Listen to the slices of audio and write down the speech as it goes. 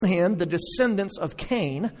hand, the descendants of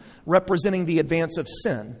Cain, representing the advance of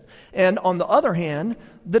sin. And on the other hand,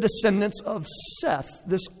 the descendants of Seth,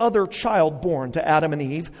 this other child born to Adam and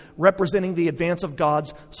Eve, representing the advance of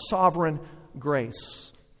God's sovereign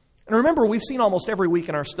grace. And remember, we've seen almost every week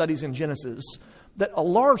in our studies in Genesis that a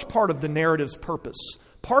large part of the narrative's purpose,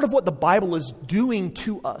 part of what the Bible is doing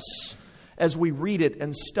to us as we read it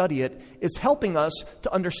and study it, is helping us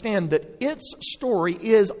to understand that its story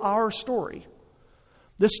is our story.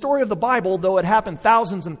 This story of the Bible, though it happened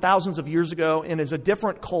thousands and thousands of years ago and is a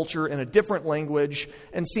different culture and a different language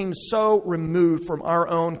and seems so removed from our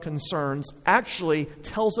own concerns, actually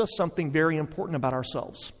tells us something very important about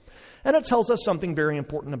ourselves. And it tells us something very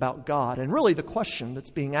important about God. And really the question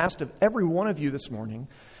that's being asked of every one of you this morning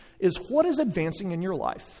is, what is advancing in your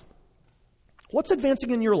life? What's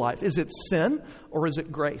advancing in your life? Is it sin or is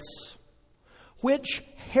it grace? Which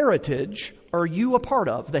heritage are you a part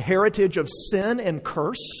of? The heritage of sin and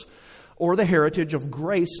curse, or the heritage of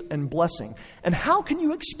grace and blessing? And how can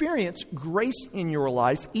you experience grace in your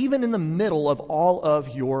life even in the middle of all of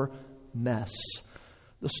your mess?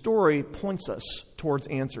 The story points us towards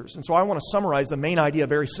answers. And so I want to summarize the main idea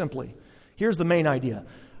very simply. Here's the main idea.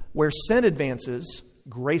 Where sin advances,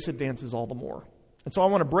 grace advances all the more. And so I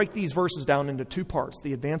want to break these verses down into two parts.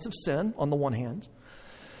 The advance of sin on the one hand,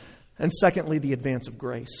 and secondly, the advance of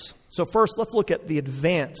grace. So first, let's look at the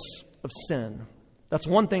advance of sin. That's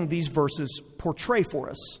one thing these verses portray for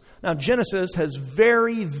us. Now, Genesis has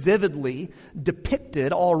very vividly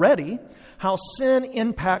depicted already how sin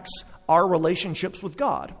impacts our relationships with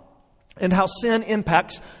God and how sin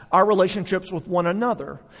impacts our relationships with one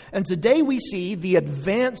another. And today we see the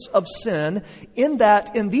advance of sin in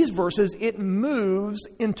that, in these verses, it moves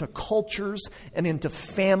into cultures and into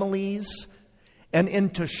families and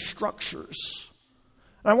into structures.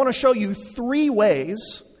 And I want to show you three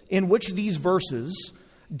ways in which these verses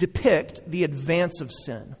depict the advance of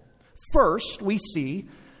sin. First, we see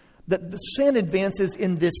that the sin advances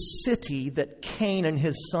in this city that Cain and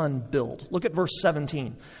his son build. Look at verse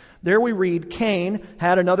 17. There we read, Cain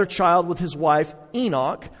had another child with his wife,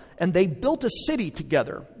 Enoch, and they built a city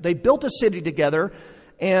together. They built a city together,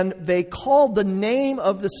 and they called the name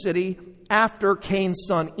of the city after Cain's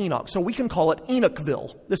son Enoch. So we can call it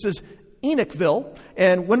Enochville. This is Enochville.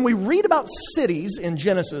 And when we read about cities in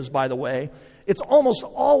Genesis, by the way, it's almost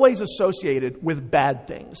always associated with bad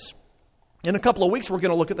things. In a couple of weeks, we're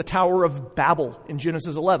going to look at the Tower of Babel in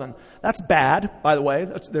Genesis 11. That's bad, by the way.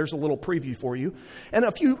 There's a little preview for you. And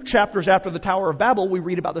a few chapters after the Tower of Babel, we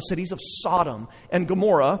read about the cities of Sodom and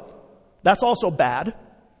Gomorrah. That's also bad.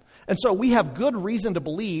 And so we have good reason to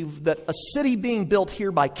believe that a city being built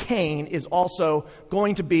here by Cain is also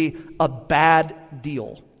going to be a bad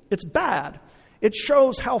deal. It's bad. It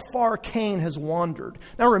shows how far Cain has wandered.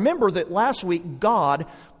 Now remember that last week God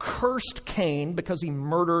cursed Cain because he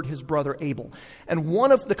murdered his brother Abel. And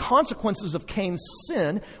one of the consequences of Cain's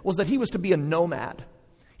sin was that he was to be a nomad.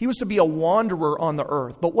 He was to be a wanderer on the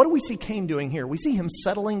earth. But what do we see Cain doing here? We see him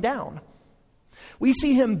settling down. We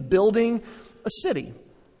see him building a city.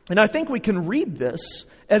 And I think we can read this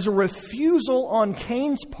as a refusal on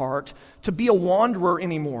Cain's part to be a wanderer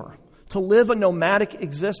anymore, to live a nomadic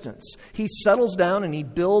existence. He settles down and he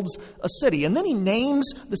builds a city. And then he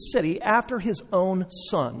names the city after his own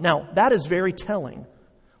son. Now, that is very telling.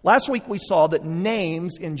 Last week we saw that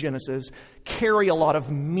names in Genesis carry a lot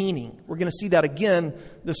of meaning. We're going to see that again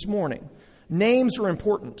this morning. Names are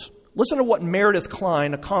important. Listen to what Meredith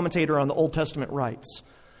Kline, a commentator on the Old Testament, writes.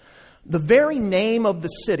 The very name of the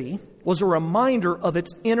city was a reminder of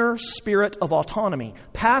its inner spirit of autonomy,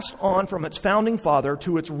 passed on from its founding father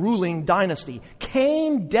to its ruling dynasty.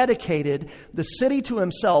 Cain dedicated the city to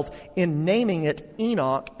himself in naming it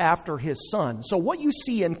Enoch after his son. So what you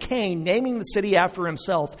see in Cain naming the city after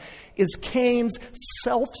himself is Cain's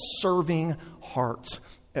self-serving heart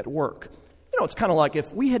at work. You know, it's kind of like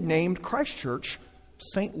if we had named Christ Church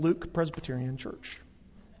St. Luke Presbyterian Church.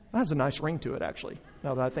 That has a nice ring to it, actually,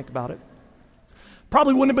 now that I think about it.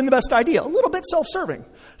 Probably wouldn't have been the best idea. A little bit self-serving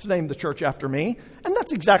to name the church after me. And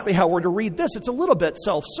that's exactly how we're to read this. It's a little bit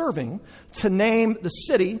self-serving to name the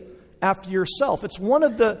city after yourself. It's one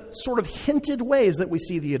of the sort of hinted ways that we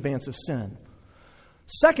see the advance of sin.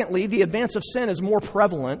 Secondly, the advance of sin is more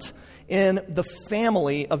prevalent in the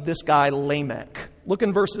family of this guy Lamech. Look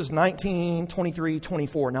in verses 19, 23,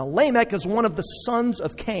 24. Now, Lamech is one of the sons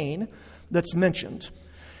of Cain that's mentioned.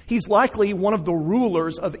 He's likely one of the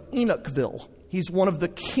rulers of Enochville. He's one of the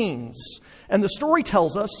kings. And the story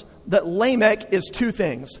tells us that Lamech is two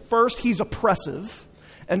things. First, he's oppressive.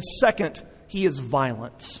 And second, he is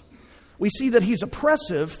violent. We see that he's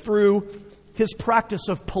oppressive through his practice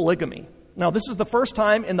of polygamy. Now, this is the first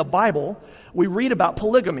time in the Bible we read about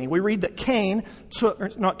polygamy. We read that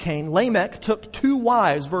Lamech took 2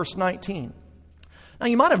 wives, verse 19. Now,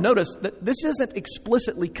 you might have noticed that this isn't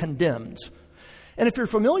explicitly condemned. And if you're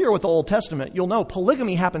familiar with the Old Testament, you'll know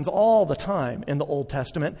polygamy happens all the time in the Old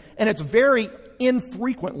Testament, and it's very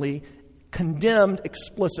infrequently condemned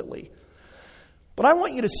explicitly. But I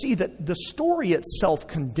want you to see that the story itself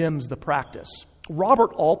condemns the practice.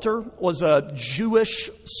 Robert Alter was a Jewish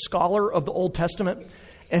scholar of the Old Testament,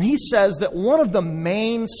 and he says that one of the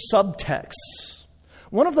main subtexts,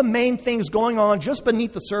 one of the main things going on just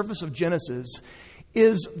beneath the surface of Genesis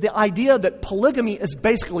is the idea that polygamy is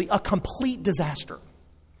basically a complete disaster.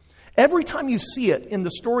 Every time you see it in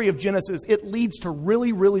the story of Genesis, it leads to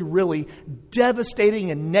really, really, really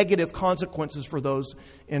devastating and negative consequences for those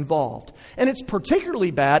involved. And it's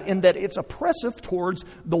particularly bad in that it's oppressive towards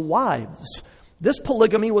the wives. This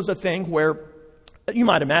polygamy was a thing where, you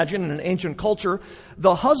might imagine in an ancient culture,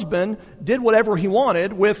 the husband did whatever he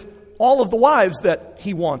wanted with all of the wives that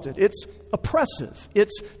he wanted. It's oppressive.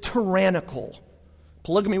 It's tyrannical.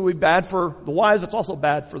 Polygamy would be bad for the wives. It's also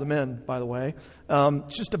bad for the men, by the way.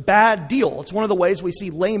 It's just a bad deal. It's one of the ways we see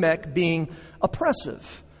Lamech being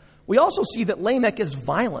oppressive. We also see that Lamech is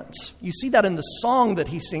violent. You see that in the song that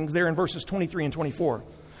he sings there in verses 23 and 24.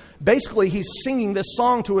 Basically, he's singing this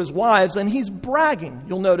song to his wives, and he's bragging.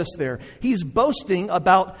 You'll notice there. He's boasting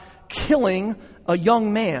about killing a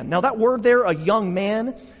young man. Now, that word there, a young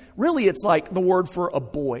man, really it's like the word for a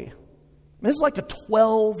boy. This is like a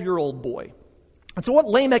 12-year-old boy. And so what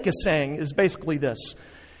Lamech is saying is basically this.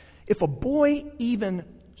 If a boy even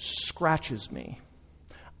scratches me,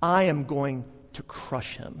 I am going to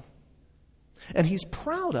crush him. And he's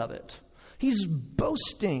proud of it. He's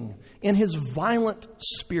boasting in his violent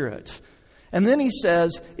spirit. And then he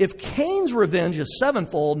says, if Cain's revenge is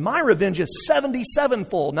 7-fold, my revenge is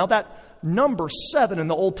 77-fold. Now that number 7 in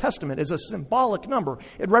the Old Testament is a symbolic number.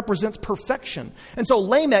 It represents perfection. And so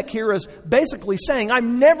Lamech here is basically saying,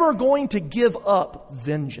 I'm never going to give up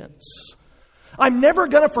vengeance. I'm never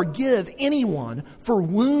going to forgive anyone for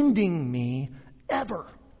wounding me ever.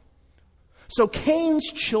 So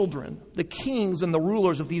Cain's children, the kings and the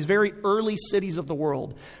rulers of these very early cities of the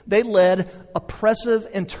world, they led oppressive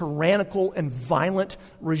and tyrannical and violent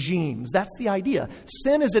regimes. That's the idea.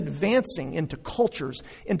 Sin is advancing into cultures,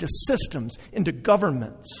 into systems, into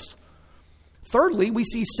governments. Thirdly, we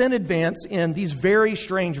see sin advance in these very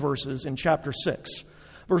strange verses in chapter 6,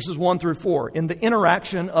 verses 1 through 4, in the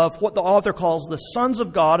interaction of what the author calls the sons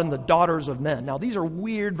of God and the daughters of men. Now, these are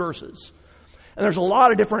weird verses. And there's a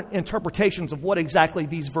lot of different interpretations of what exactly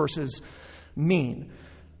these verses mean.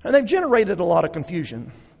 And they've generated a lot of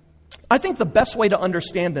confusion. I think the best way to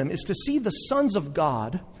understand them is to see the sons of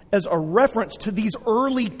God as a reference to these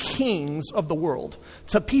early kings of the world,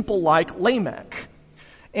 to people like Lamech.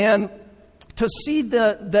 And to see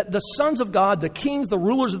that the sons of God, the kings, the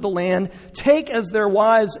rulers of the land, take as their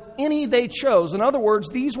wives any they chose. In other words,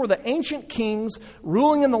 these were the ancient kings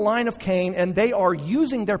ruling in the line of Cain, and they are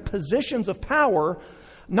using their positions of power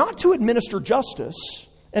not to administer justice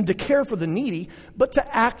and to care for the needy, but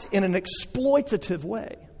to act in an exploitative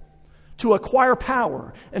way, to acquire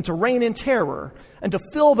power and to reign in terror and to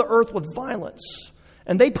fill the earth with violence.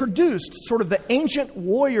 And they produced sort of the ancient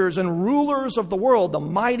warriors and rulers of the world, the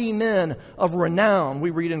mighty men of renown, we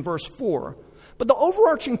read in verse 4. But the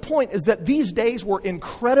overarching point is that these days were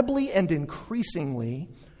incredibly and increasingly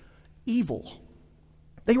evil.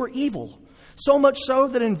 They were evil. So much so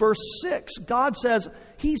that in verse 6, God says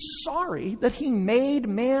he's sorry that he made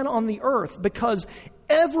man on the earth because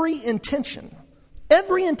every intention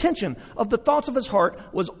of the thoughts of his heart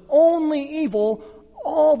was only evil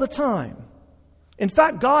all the time. In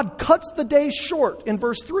fact, God cuts the days short in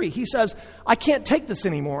verse 3. He says, I can't take this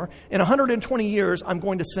anymore. In 120 years, I'm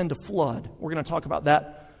going to send a flood. We're going to talk about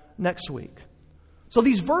that next week. So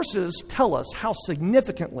these verses tell us how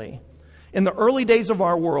significantly, in the early days of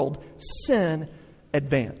our world, sin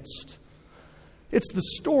advanced. It's the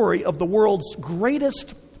story of the world's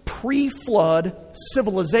greatest pre-flood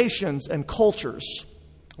civilizations and cultures,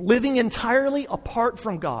 living entirely apart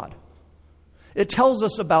from God. It tells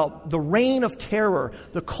us about the reign of terror,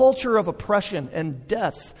 the culture of oppression and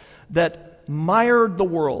death that mired the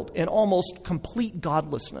world in almost complete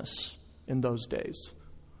godlessness in those days.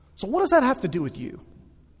 So what does that have to do with you?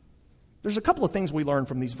 There's a couple of things we learn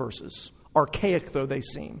from these verses, archaic though they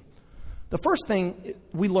seem. The first thing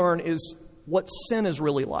we learn is what sin is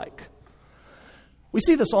really like. We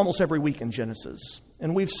see this almost every week in Genesis,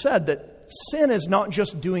 and we've said that sin is not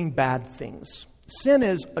just doing bad things. Sin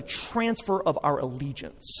is a transfer of our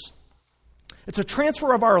allegiance. It's a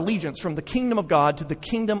transfer of our allegiance from the kingdom of God to the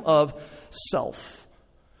kingdom of self.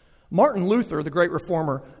 Martin Luther, the great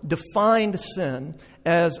reformer, defined sin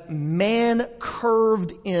as man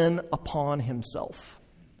curved in upon himself.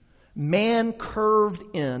 Man curved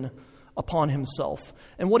in upon himself.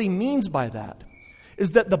 And what he means by that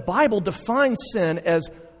is that the Bible defines sin as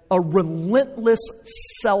a relentless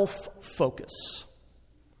self-focus,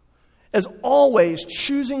 as always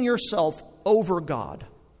choosing yourself over God.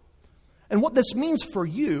 And what this means for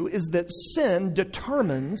you is that sin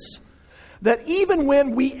determines that even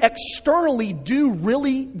when we externally do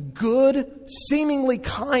really good, seemingly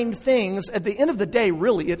kind things, at the end of the day,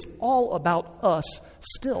 really, it's all about us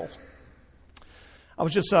still. I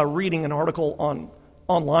was just reading an article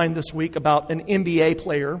online this week about an NBA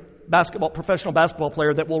player, professional basketball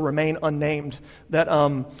player that will remain unnamed, that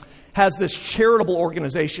has this charitable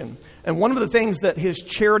organization. And one of the things that his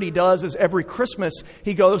charity does is every Christmas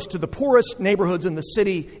he goes to the poorest neighborhoods in the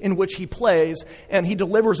city in which he plays, and he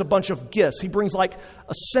delivers a bunch of gifts. He brings like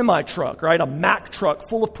a semi-truck, right, a Mack truck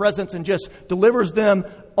full of presents, and just delivers them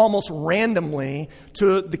almost randomly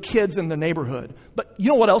to the kids in the neighborhood. But you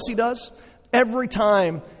know what else he does? Every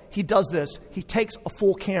time he does this, he takes a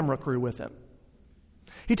full camera crew with him.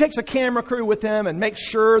 He takes a camera crew with him and makes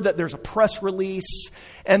sure that there's a press release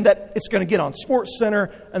and that it's going to get on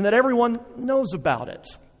SportsCenter and that everyone knows about it.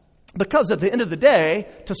 Because at the end of the day,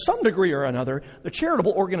 to some degree or another, the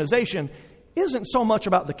charitable organization isn't so much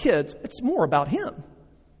about the kids, it's more about him.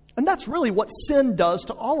 And that's really what sin does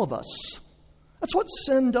to all of us. That's what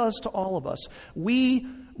sin does to all of us. We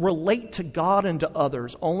relate to God and to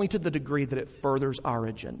others only to the degree that it furthers our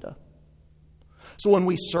agenda. So when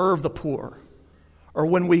we serve the poor, or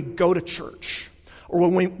when we go to church, or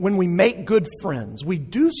when we make good friends, we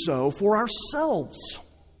do so for ourselves,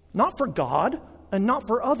 not for God and not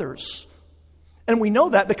for others. And we know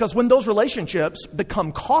that because when those relationships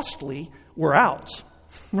become costly, we're out,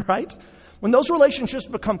 right? When those relationships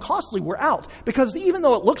become costly, we're out. Because even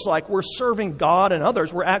though it looks like we're serving God and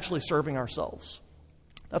others, we're actually serving ourselves.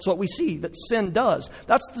 That's what we see that sin does.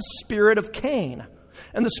 That's the spirit of Cain.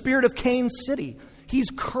 And the spirit of Cain's city. He's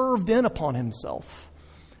curved in upon himself.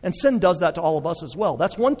 And sin does that to all of us as well.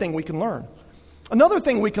 That's one thing we can learn. Another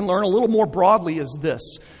thing we can learn a little more broadly is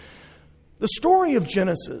this. The story of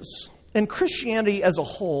Genesis and Christianity as a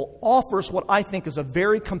whole offers what I think is a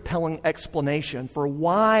very compelling explanation for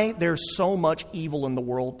why there's so much evil in the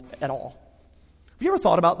world at all. Have you ever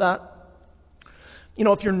thought about that? You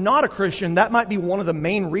know, if you're not a Christian, that might be one of the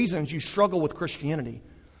main reasons you struggle with Christianity.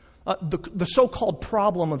 The so-called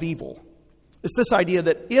problem of evil. It's this idea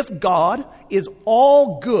that if God is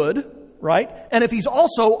all good, right, and if he's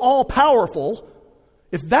also all powerful,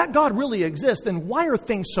 if that God really exists, then why are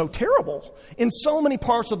things so terrible in so many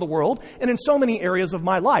parts of the world and in so many areas of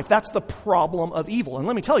my life? That's the problem of evil. And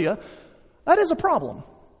let me tell you, that is a problem.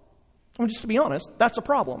 I mean, just to be honest, that's a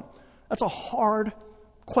problem. That's a hard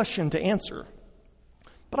question to answer.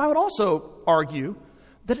 But I would also argue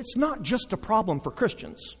that it's not just a problem for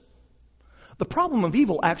Christians. The problem of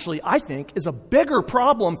evil, actually, I think, is a bigger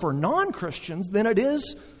problem for non-Christians than it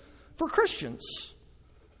is for Christians.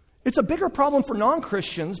 It's a bigger problem for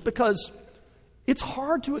non-Christians because it's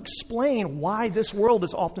hard to explain why this world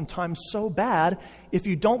is oftentimes so bad if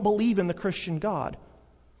you don't believe in the Christian God.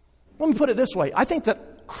 Let me put it this way. I think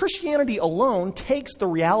that Christianity alone takes the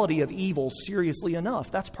reality of evil seriously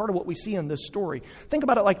enough. That's part of what we see in this story. Think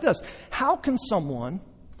about it like this. How can someone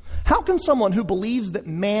who believes that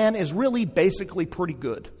man is really basically pretty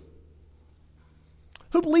good,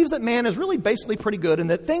 who believes that man is really basically pretty good and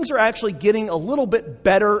that things are actually getting a little bit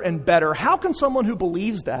better and better, how can someone who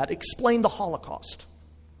believes that explain the Holocaust?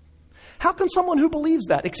 How can someone who believes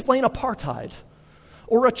that explain apartheid?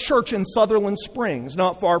 Or a church in Sutherland Springs,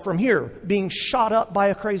 not far from here, being shot up by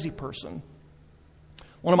a crazy person?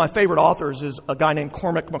 One of my favorite authors is a guy named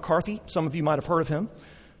Cormac McCarthy. Some of you might have heard of him.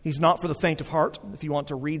 He's not for the faint of heart. If you want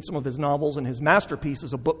to read some of his novels, and his masterpiece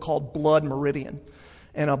is a book called Blood Meridian.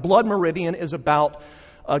 And Blood Meridian is about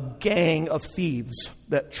a gang of thieves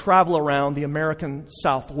that travel around the American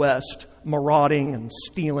Southwest, marauding and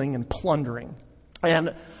stealing and plundering.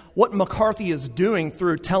 And what McCarthy is doing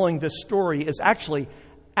through telling this story is actually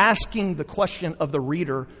asking the question of the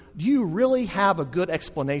reader, do you really have a good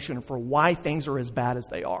explanation for why things are as bad as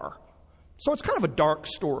they are? So it's kind of a dark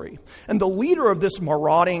story. And the leader of this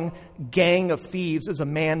marauding gang of thieves is a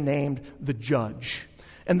man named the Judge.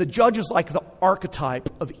 And the Judge is like the archetype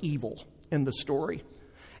of evil in the story.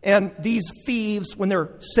 And these thieves, when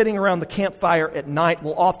they're sitting around the campfire at night,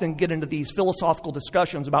 will often get into these philosophical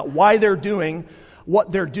discussions about why they're doing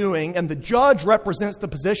what they're doing. And the Judge represents the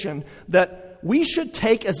position that we should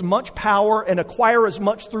take as much power and acquire as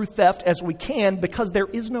much through theft as we can because there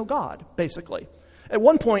is no God, basically. At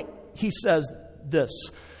one point, he says this: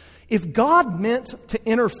 if God meant to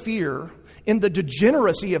interfere in the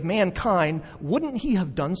degeneracy of mankind, wouldn't he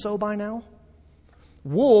have done so by now?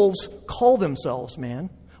 Wolves call themselves man.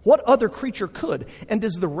 What other creature could? And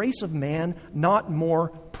is the race of man not more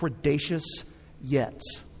predacious yet?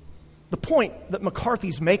 The point that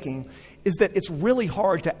McCarthy's making is that it's really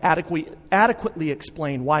hard to adequately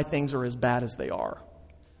explain why things are as bad as they are.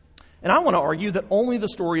 And I want to argue that only the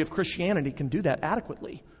story of Christianity can do that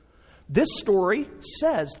adequately. This story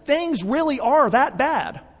says things really are that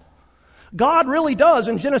bad. God really does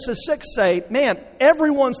in Genesis 6 say, man,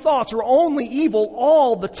 everyone's thoughts are only evil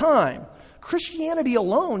all the time. Christianity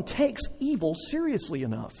alone takes evil seriously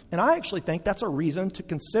enough. And I actually think that's a reason to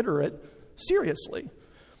consider it seriously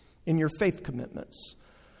in your faith commitments.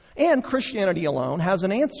 And Christianity alone has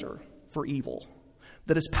an answer for evil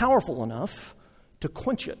that is powerful enough to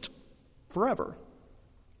quench it forever.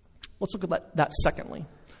 Let's look at that secondly.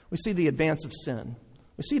 We see the advance of sin.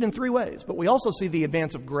 We see it in three ways, but we also see the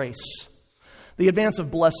advance of grace, the advance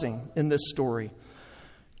of blessing in this story.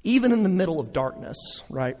 Even in the middle of darkness,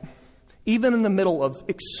 right? Even in the middle of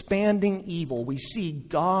expanding evil, we see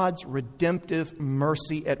God's redemptive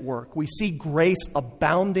mercy at work. We see grace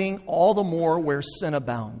abounding all the more where sin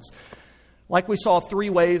abounds. Like we saw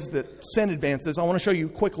three ways that sin advances, I want to show you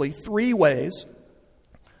quickly three ways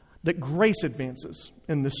that grace advances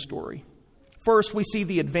in this story. First, we see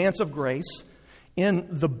the advance of grace in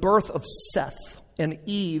the birth of Seth and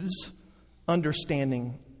Eve's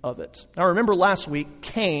understanding of it. Now remember last week,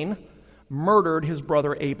 Cain murdered his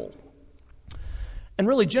brother Abel. And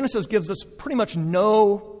really, Genesis gives us pretty much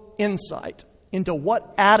no insight into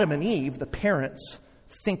what Adam and Eve, the parents,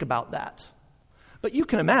 think about that. But you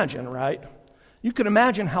can imagine, right? You can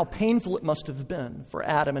imagine how painful it must have been for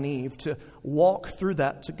Adam and Eve to walk through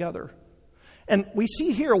that together. And we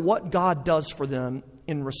see here what God does for them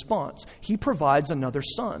in response. He provides another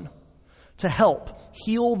son to help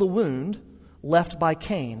heal the wound left by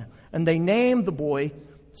Cain. And they name the boy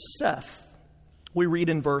Seth. We read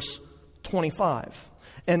in verse 25.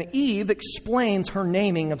 And Eve explains her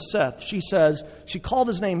naming of Seth. She says, she called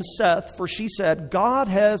his name Seth, for she said, God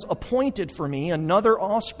has appointed for me another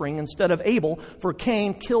offspring instead of Abel, for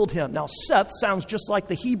Cain killed him. Now, Seth sounds just like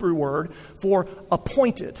the Hebrew word for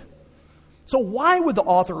appointed. So why would the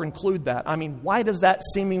author include that? I mean, why does that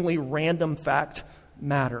seemingly random fact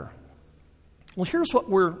matter? Well, here's what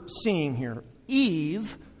we're seeing here.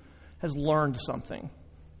 Eve has learned something.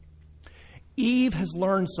 Eve has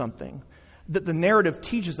learned something that the narrative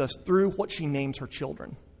teaches us through what she names her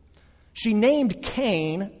children. She named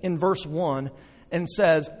Cain in verse 1 and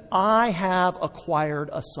says, I have acquired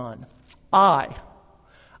a son. I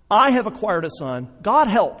have acquired a son. God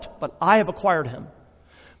helped, but I have acquired him.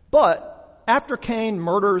 But after Cain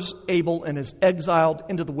murders Abel and is exiled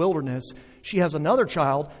into the wilderness, she has another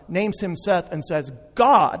child, names him Seth, and says,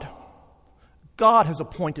 God has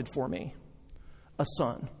appointed for me a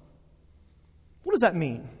son. What does that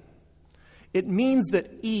mean? It means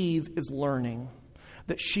that Eve is learning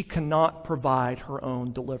that she cannot provide her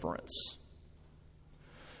own deliverance.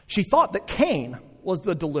 She thought that Cain was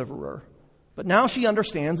the deliverer, but now she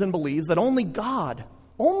understands and believes that only God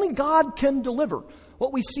can deliver.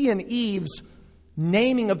 What we see in Eve's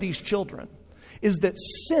naming of these children is that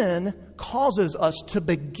sin causes us to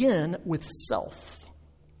begin with self.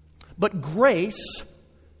 But grace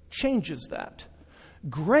changes that.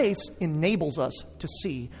 Grace enables us to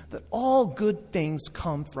see that all good things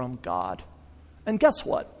come from God. And guess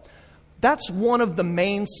what? That's one of the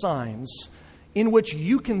main signs in which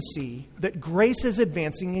you can see that grace is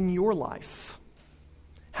advancing in your life.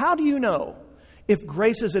 How do you know if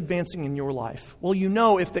grace is advancing in your life? Well, you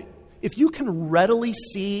know if you can readily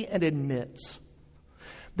see and admit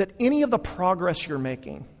that any of the progress you're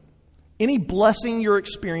making, any blessing you're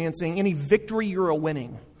experiencing, any victory you're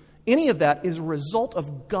winning, any of that is a result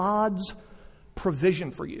of God's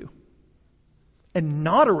provision for you and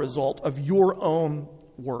not a result of your own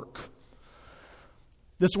work.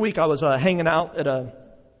 This week I was hanging out at a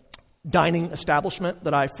dining establishment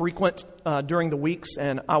that I frequent during the weeks,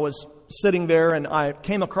 and I was sitting there and I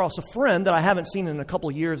came across a friend that I haven't seen in a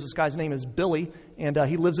couple of years. This guy's name is Billy, and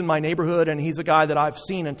he lives in my neighborhood, and he's a guy that I've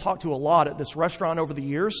seen and talked to a lot at this restaurant over the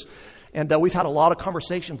years. And we've had a lot of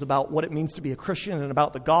conversations about what it means to be a Christian and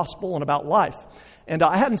about the gospel and about life. And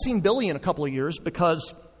I hadn't seen Billy in a couple of years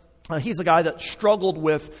because he's a guy that struggled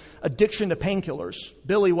with addiction to painkillers.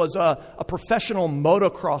 Billy was a professional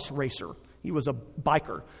motocross racer. He was a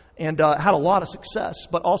biker and had a lot of success,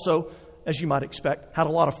 but also as you might expect, had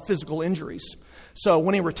a lot of physical injuries. So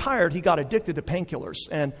when he retired, he got addicted to painkillers.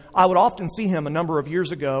 And I would often see him a number of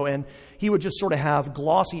years ago, and he would just sort of have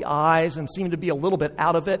glossy eyes and seem to be a little bit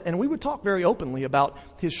out of it. And we would talk very openly about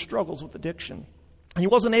his struggles with addiction. He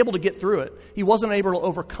wasn't able to get through it. He wasn't able to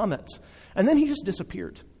overcome it. And then he just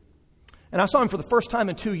disappeared. And I saw him for the first time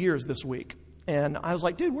in 2 years this week. And I was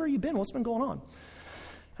like, dude, where have you been? What's been going on?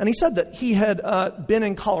 And he said that he had been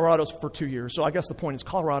in Colorado for 2 years. So I guess the point is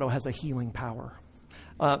Colorado has a healing power.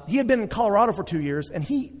 He had been in Colorado for 2 years, and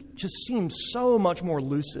he just seemed so much more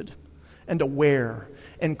lucid and aware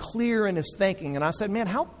and clear in his thinking. And I said, man,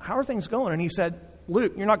 how are things going? And he said,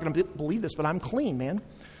 Luke, you're not going to believe this, but I'm clean, man.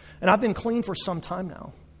 And I've been clean for some time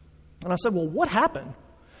now. And I said, well, what happened?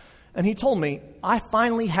 And he told me, I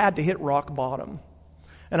finally had to hit rock bottom.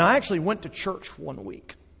 And I actually went to church one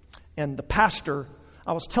week. And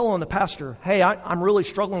I was telling the pastor, hey, I'm really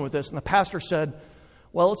struggling with this. And the pastor said,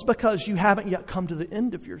 well, it's because you haven't yet come to the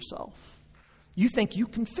end of yourself. You think you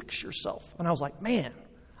can fix yourself. And I was like, man,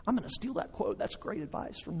 I'm going to steal that quote. That's great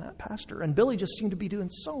advice from that pastor. And Billy just seemed to be doing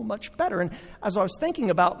so much better. And as I was thinking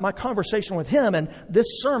about my conversation with him and this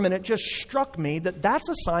sermon, it just struck me that that's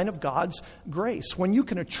a sign of God's grace. When you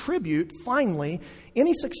can attribute, finally,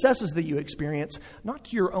 any successes that you experience, not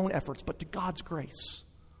to your own efforts, but to God's grace.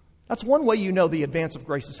 That's one way you know the advance of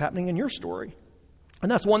grace is happening in your story.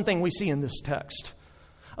 And that's one thing we see in this text.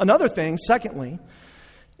 Another thing, secondly,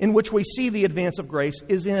 in which we see the advance of grace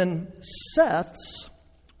is in Seth's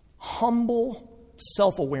humble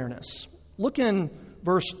self-awareness. Look in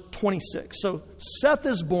verse 26. So Seth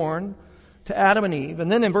is born to Adam and Eve.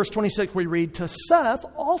 And then in verse 26 we read, to Seth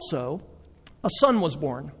also a son was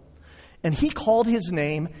born. And he called his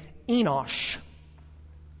name Enosh.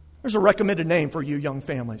 There's a recommended name for you young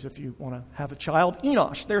families if you want to have a child.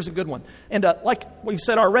 Enosh, there's a good one. And like we've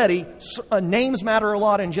said already, names matter a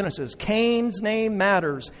lot in Genesis. Cain's name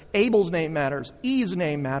matters. Abel's name matters. Eve's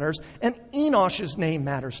name matters. And Enosh's name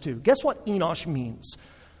matters too. Guess what Enosh means?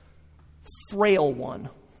 Frail one.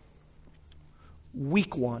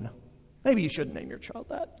 Weak one. Maybe you shouldn't name your child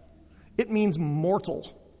that. It means mortal.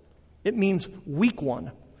 It means weak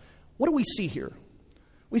one. What do we see here?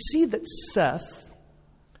 We see that Seth,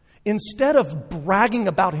 instead of bragging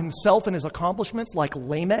about himself and his accomplishments like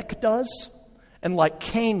Lamech does and like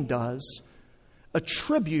Cain does,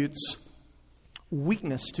 attributes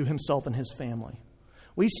weakness to himself and his family.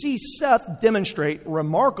 We see Seth demonstrate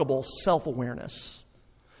remarkable self-awareness.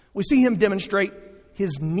 We see him demonstrate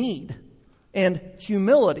his need and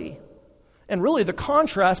humility. And really the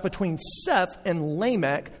contrast between Seth and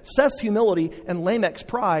Lamech, Seth's humility and Lamech's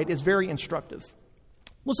pride, is very instructive.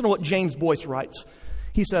 Listen to what James Boyce writes.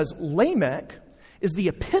 He says, Lamech is the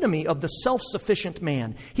epitome of the self-sufficient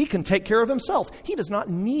man. He can take care of himself. He does not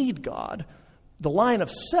need God. The line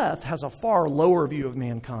of Seth has a far lower view of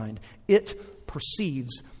mankind. It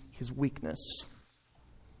perceives his weakness.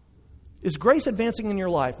 Is grace advancing in your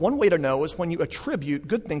life? One way to know is when you attribute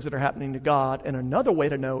good things that are happening to God, and another way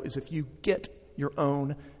to know is if you get your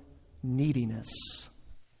own neediness.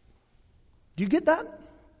 Do you get that?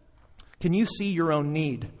 Can you see your own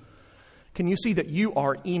need? Can you see that you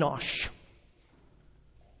are Enosh?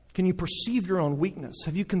 Can you perceive your own weakness?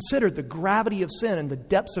 Have you considered the gravity of sin and the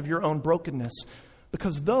depths of your own brokenness?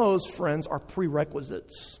 Because those, friends, are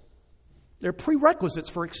prerequisites. They're prerequisites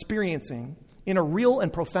for experiencing, in a real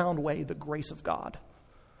and profound way, the grace of God.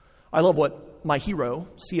 I love what my hero,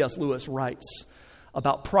 C.S. Lewis, writes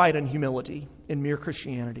about pride and humility in Mere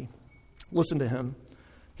Christianity. Listen to him.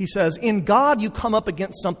 He says, in God you come up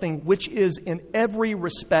against something which is in every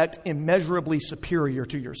respect immeasurably superior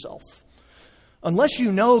to yourself. Unless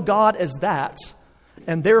you know God as that,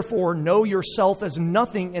 and therefore know yourself as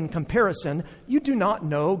nothing in comparison, you do not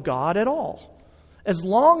know God at all. As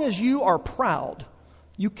long as you are proud,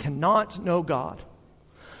 you cannot know God.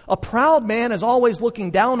 A proud man is always looking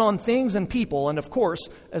down on things and people, and of course,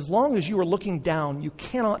 as long as you are looking down, you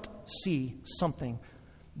cannot see something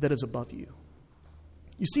that is above you.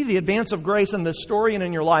 You see the advance of grace in this story and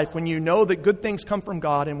in your life when you know that good things come from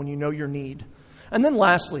God and when you know your need. And then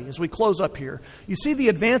lastly, as we close up here, you see the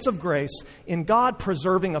advance of grace in God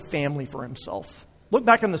preserving a family for himself. Look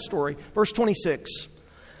back in the story, verse 26.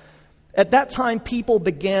 At that time, people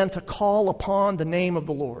began to call upon the name of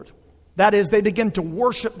the Lord. That is, they began to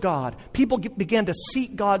worship God. People began to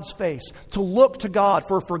seek God's face, to look to God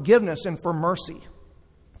for forgiveness and for mercy.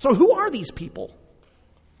 So who are these people?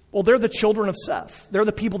 Well, they're the children of Seth. They're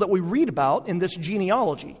the people that we read about in this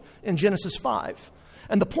genealogy in Genesis 5.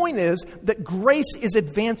 And the point is that grace is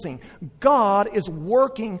advancing. God is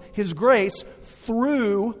working his grace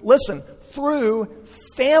through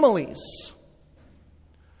families.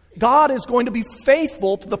 God is going to be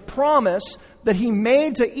faithful to the promise that he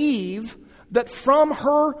made to Eve, that from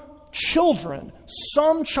her children,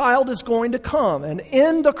 some child is going to come and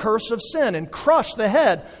end the curse of sin and crush the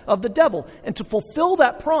head of the devil. And to fulfill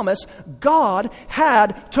that promise, God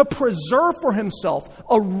had to preserve for himself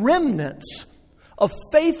a remnant of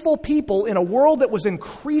faithful people in a world that was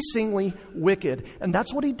increasingly wicked. And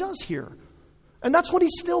that's what he does here. And that's what he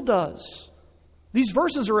still does. These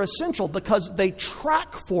verses are essential because they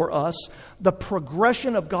track for us the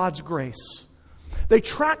progression of God's grace. They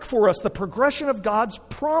track for us the progression of God's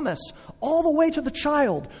promise all the way to the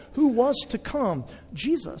child who was to come,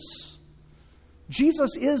 Jesus.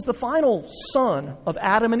 Jesus is the final son of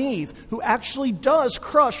Adam and Eve who actually does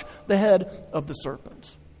crush the head of the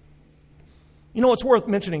serpent. You know, it's worth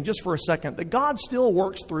mentioning just for a second that God still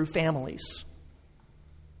works through families.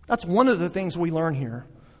 That's one of the things we learn here.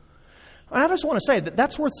 And I just want to say that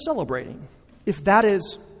that's worth celebrating if that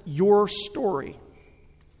is your story.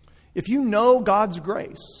 If you know God's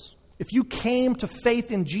grace, if you came to faith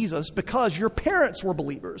in Jesus because your parents were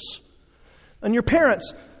believers, and your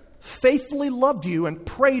parents faithfully loved you and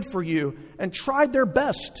prayed for you and tried their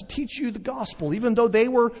best to teach you the gospel, even though they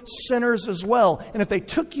were sinners as well, and if they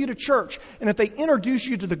took you to church, and if they introduced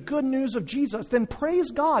you to the good news of Jesus, then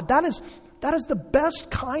praise God. That is the best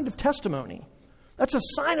kind of testimony. That's a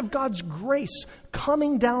sign of God's grace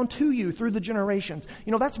coming down to you through the generations.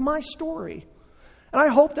 You know, that's my story. And I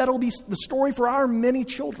hope that'll be the story for our many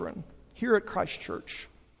children here at Christ Church.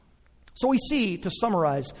 So we see, to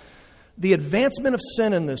summarize, the advancement of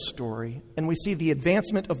sin in this story, and we see the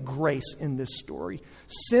advancement of grace in this story.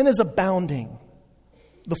 Sin is abounding.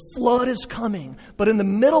 The flood is coming. But in the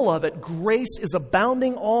middle of it, grace is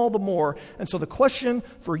abounding all the more. And so the question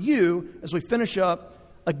for you, as we finish up,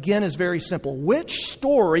 again, is very simple. Which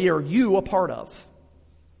story are you a part of?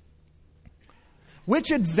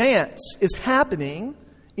 Which advance is happening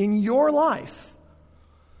in your life?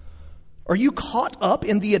 Are you caught up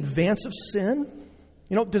in the advance of sin?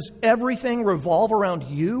 You know, does everything revolve around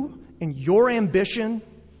you and your ambition?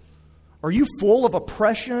 Are you full of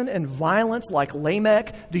oppression and violence like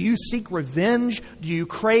Lamech? Do you seek revenge? Do you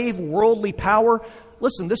crave worldly power?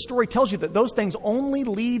 Listen, this story tells you that those things only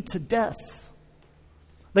lead to death.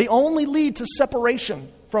 They only lead to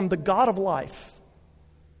separation from the God of life.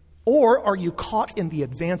 Or are you caught in the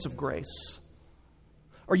advance of grace?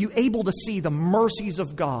 Are you able to see the mercies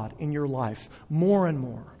of God in your life more and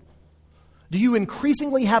more? Do you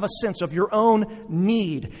increasingly have a sense of your own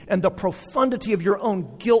need and the profundity of your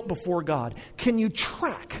own guilt before God? Can you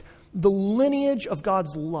track the lineage of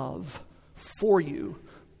God's love for you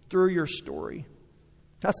through your story?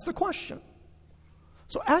 That's the question.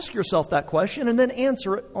 So ask yourself that question and then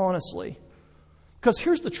answer it honestly. Because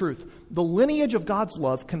here's the truth. The lineage of God's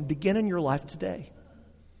love can begin in your life today.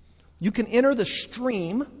 You can enter the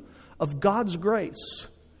stream of God's grace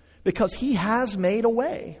because he has made a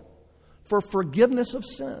way for forgiveness of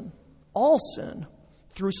sin, all sin,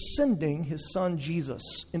 through sending his son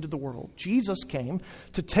Jesus into the world. Jesus came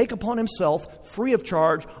to take upon himself, free of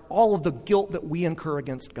charge, all of the guilt that we incur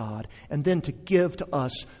against God, and then to give to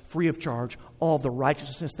us, free of charge, all of the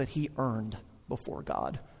righteousness that he earned before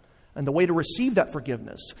God. And the way to receive that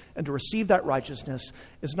forgiveness and to receive that righteousness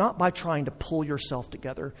is not by trying to pull yourself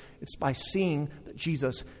together. It's by seeing that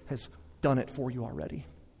Jesus has done it for you already.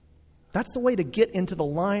 That's the way to get into the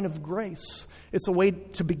line of grace. It's a way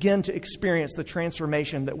to begin to experience the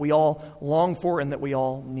transformation that we all long for and that we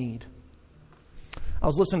all need. I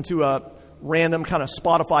was listening to a random kind of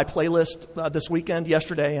Spotify playlist this weekend,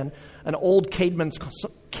 yesterday, and an old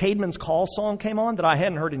Caedmon's Call song came on that I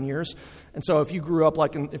hadn't heard in years. And so if you grew up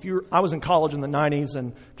I was in college in the 90s,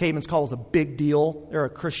 and Caedmon's Call was a big deal. They're a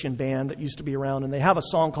Christian band that used to be around, and they have a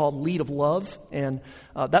song called Lead of Love. And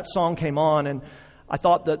that song came on, and I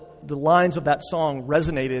thought that the lines of that song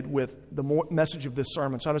resonated with the message of this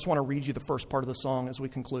sermon. So I just want to read you the first part of the song as we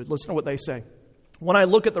conclude. Listen to what they say. When I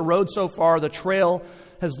look at the road so far, the trail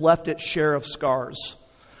has left its share of scars,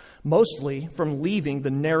 mostly from leaving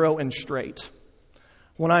the narrow and straight.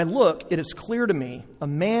 When I look, it is clear to me a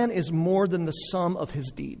man is more than the sum of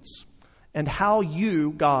his deeds. And how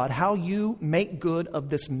you, God, how you make good of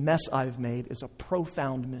this mess I've made is a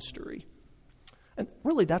profound mystery. And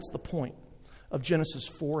really, that's the point of Genesis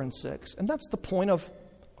 4 and 6. And that's the point of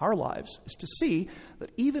our lives, is to see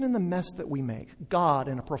that even in the mess that we make, God,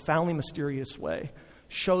 in a profoundly mysterious way,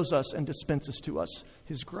 shows us and dispenses to us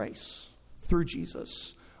his grace through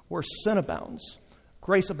Jesus. Where sin abounds,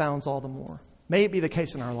 grace abounds all the more. May it be the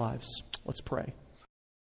case in our lives. Let's pray.